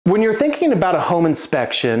When you're thinking about a home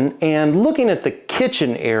inspection and looking at the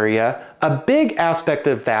kitchen area, a big aspect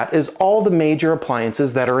of that is all the major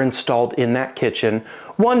appliances that are installed in that kitchen.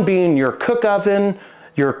 One being your cook oven,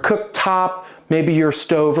 your cooktop, maybe your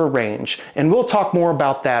stove or range. And we'll talk more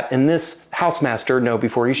about that in this HouseMaster Know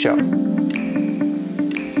Before You Show.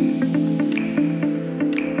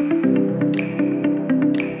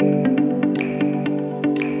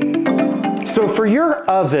 So for your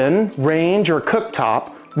oven, range, or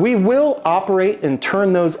cooktop, we will operate and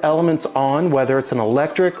turn those elements on, whether it's an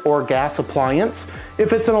electric or gas appliance.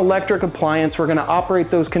 If it's an electric appliance, we're gonna operate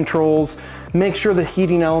those controls, make sure the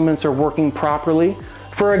heating elements are working properly.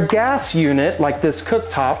 For a gas unit, like this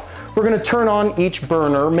cooktop, we're gonna turn on each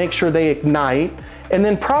burner, make sure they ignite, and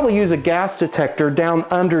then probably use a gas detector down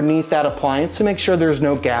underneath that appliance to make sure there's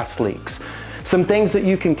no gas leaks. Some things that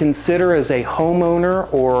you can consider as a homeowner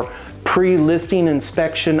or pre-listing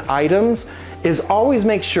inspection items is always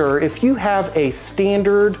make sure if you have a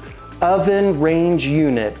standard oven range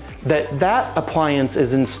unit that appliance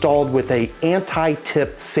is installed with a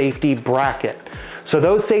anti-tip safety bracket. So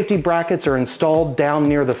those safety brackets are installed down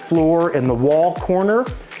near the floor in the wall corner,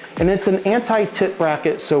 and it's an anti-tip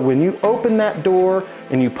bracket, so when you open that door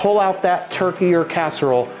and you pull out that turkey or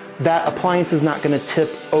casserole, that appliance is not going to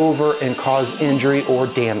tip over and cause injury or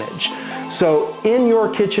damage. So in your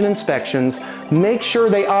kitchen inspections, make sure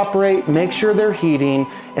they operate, make sure they're heating,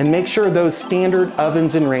 and make sure those standard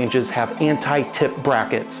ovens and ranges have anti-tip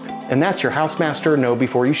brackets. And that's your HouseMaster Know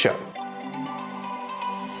Before You Show.